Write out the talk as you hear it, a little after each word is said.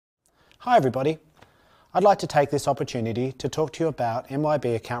Hi everybody. I'd like to take this opportunity to talk to you about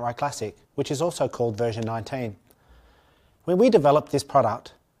MYOB AccountRight Classic, which is also called version 19. When we developed this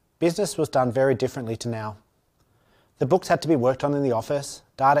product, business was done very differently to now. The books had to be worked on in the office,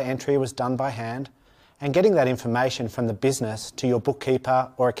 data entry was done by hand, and getting that information from the business to your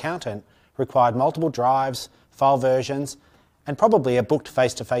bookkeeper or accountant required multiple drives, file versions, and probably a booked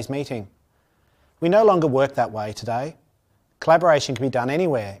face-to-face meeting. We no longer work that way today. Collaboration can be done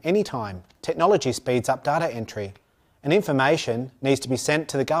anywhere, anytime. Technology speeds up data entry, and information needs to be sent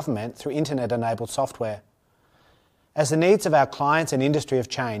to the government through internet-enabled software. As the needs of our clients and industry have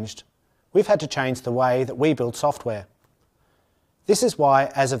changed, we've had to change the way that we build software. This is why,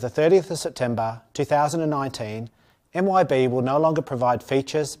 as of the 30th of September 2019, MYOB will no longer provide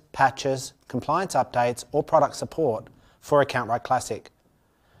features, patches, compliance updates, or product support for AccountRight Classic.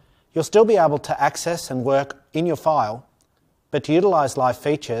 You'll still be able to access and work in your file, but to utilise live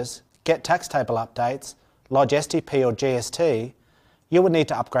features, get tax table updates, lodge STP or GST, you will need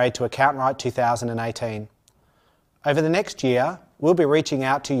to upgrade to AccountRight 2018. Over the next year, we'll be reaching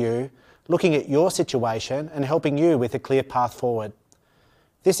out to you, looking at your situation and helping you with a clear path forward.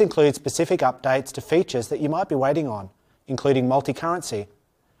 This includes specific updates to features that you might be waiting on, including multi-currency,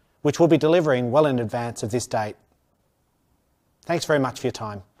 which we'll be delivering well in advance of this date. Thanks very much for your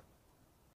time.